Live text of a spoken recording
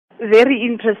very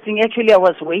interesting. Actually, I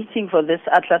was waiting for this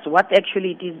atlas, what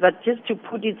actually it is. But just to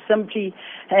put it simply,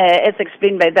 as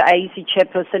explained by the IEC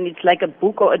chairperson, it's like a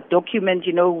book or a document,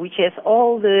 which has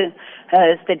all the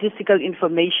statistical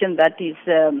information that is,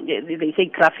 they say,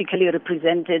 graphically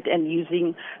represented and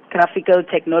using graphical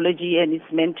technology, and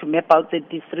it's meant to map out the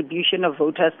distribution of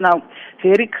voters. Now,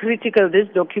 very critical, this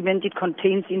document, it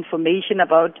contains information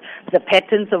about the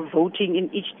patterns of voting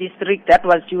in each district. That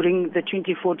was during the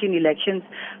 2014 elections,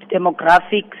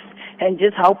 demographics, and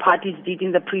just how parties did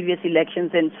in the previous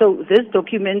elections. And so this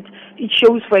document, it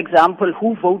shows, for example,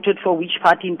 who voted for which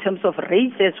party in terms of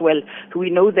race as well.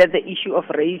 We know that the issue of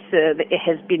race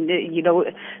has been,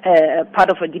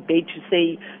 part of a debate to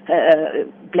say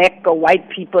black or white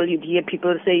people. You'd hear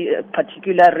people say a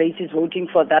particular race is voting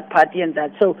for that party and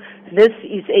that. So this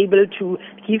is able to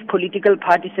give political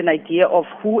parties an idea of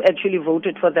who actually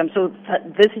voted for them. So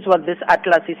this is what this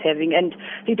atlas is having. And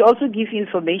it also gives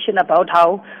information about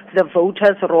how the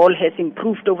voters' role has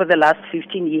improved over the last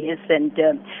 15 years. And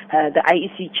the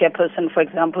IEC chairperson, for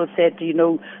example, said,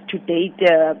 to date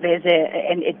there's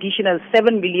an additional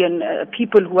 7 million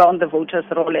people who are on the voters'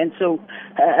 roll. And so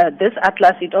this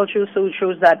atlas, it also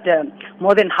shows that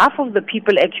more than half of the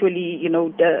people actually,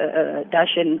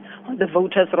 Darshan, on the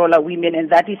voters' roll are women, and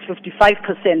that is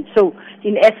 55%. So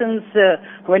in essence,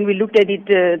 when we looked at it,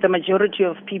 the majority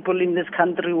of people in this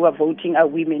country who are voting are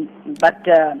women. But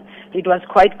it was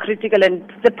quite critical, and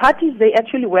the parties, they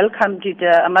actually welcomed it.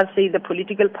 I must say the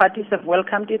political parties have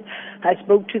welcomed it. I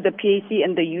spoke to the PAC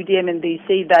and the UDM, and they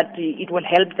say that it will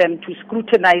help them to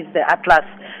scrutinize the atlas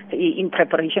in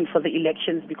preparation for the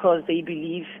elections, because they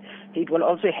believe it will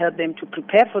also help them to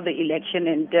prepare for the election.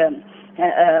 And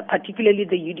particularly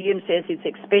the UDM says it's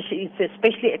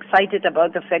especially excited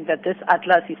about the fact that this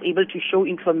atlas is able to show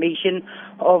information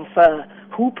of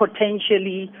who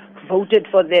potentially voted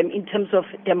for them in terms of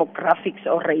demographics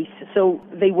or race. So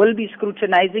they will be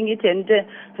scrutinizing it, and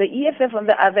the EFF, on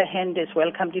the other hand, has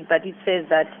welcomed it, but it says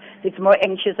that it's more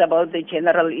anxious about the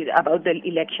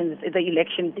elections, the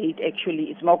election date.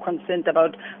 Actually, it's more concerned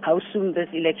about how soon this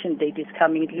election date is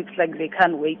coming. It looks like they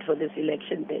can't wait for this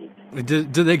election date.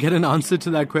 Do they get an answer to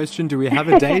that question? Do we have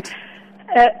a date?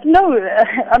 No,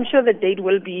 I'm sure the date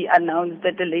will be announced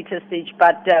at a later stage,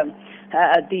 but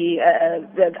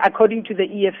according to the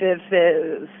EFF,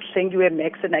 Sengiwe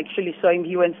Maxon, actually saw him.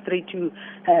 He went straight to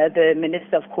the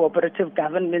Minister of Cooperative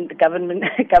Governance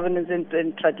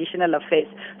and Traditional Affairs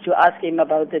to ask him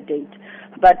about the date.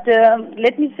 But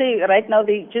let me say, right now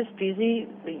they're just busy,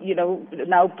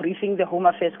 now briefing the Home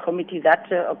Affairs Committee.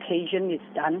 That occasion is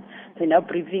done. They're now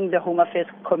briefing the Home Affairs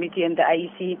Committee and the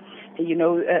IEC.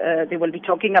 They will be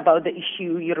talking about the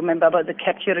issue, you remember, about the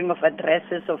capturing of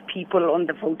addresses of people on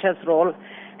the voters' roll.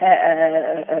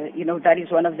 That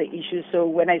is one of the issues. So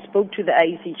when I spoke to the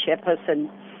IEC chairperson,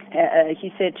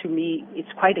 he said to me,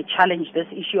 it's quite a challenge, this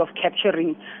issue of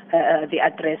capturing the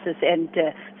addresses, and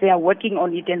they are working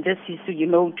on it, and this is,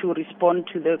 to respond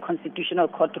to the Constitutional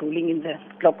Court ruling in the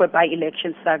Tlokwe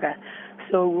by-election saga.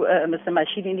 So Mr.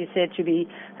 Mashinini said to me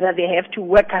that they have to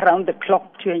work around the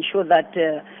clock to ensure that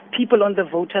people on the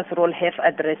voters' roll have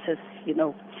addresses,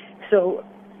 So,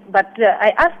 but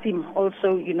I asked him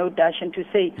also, Darshan, to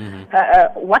say,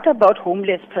 what about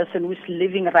homeless person who's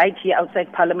living right here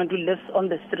outside Parliament, who lives on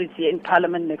the streets here in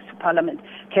Parliament, next to Parliament?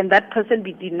 Can that person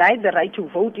be denied the right to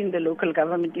vote in the local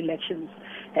government elections?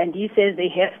 And he says they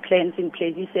have plans in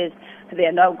place. He says they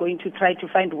are now going to try to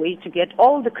find ways to get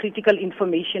all the critical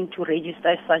information to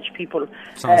register such people.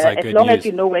 Sounds like as long news. as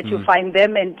you know where to find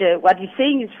them. And what he's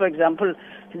saying is, for example,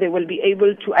 they will be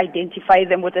able to identify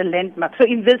them with a landmark. So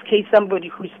in this case, somebody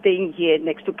who's staying here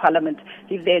next to Parliament,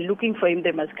 if they're looking for him,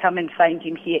 they must come and find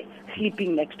him here,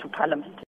 sleeping next to Parliament.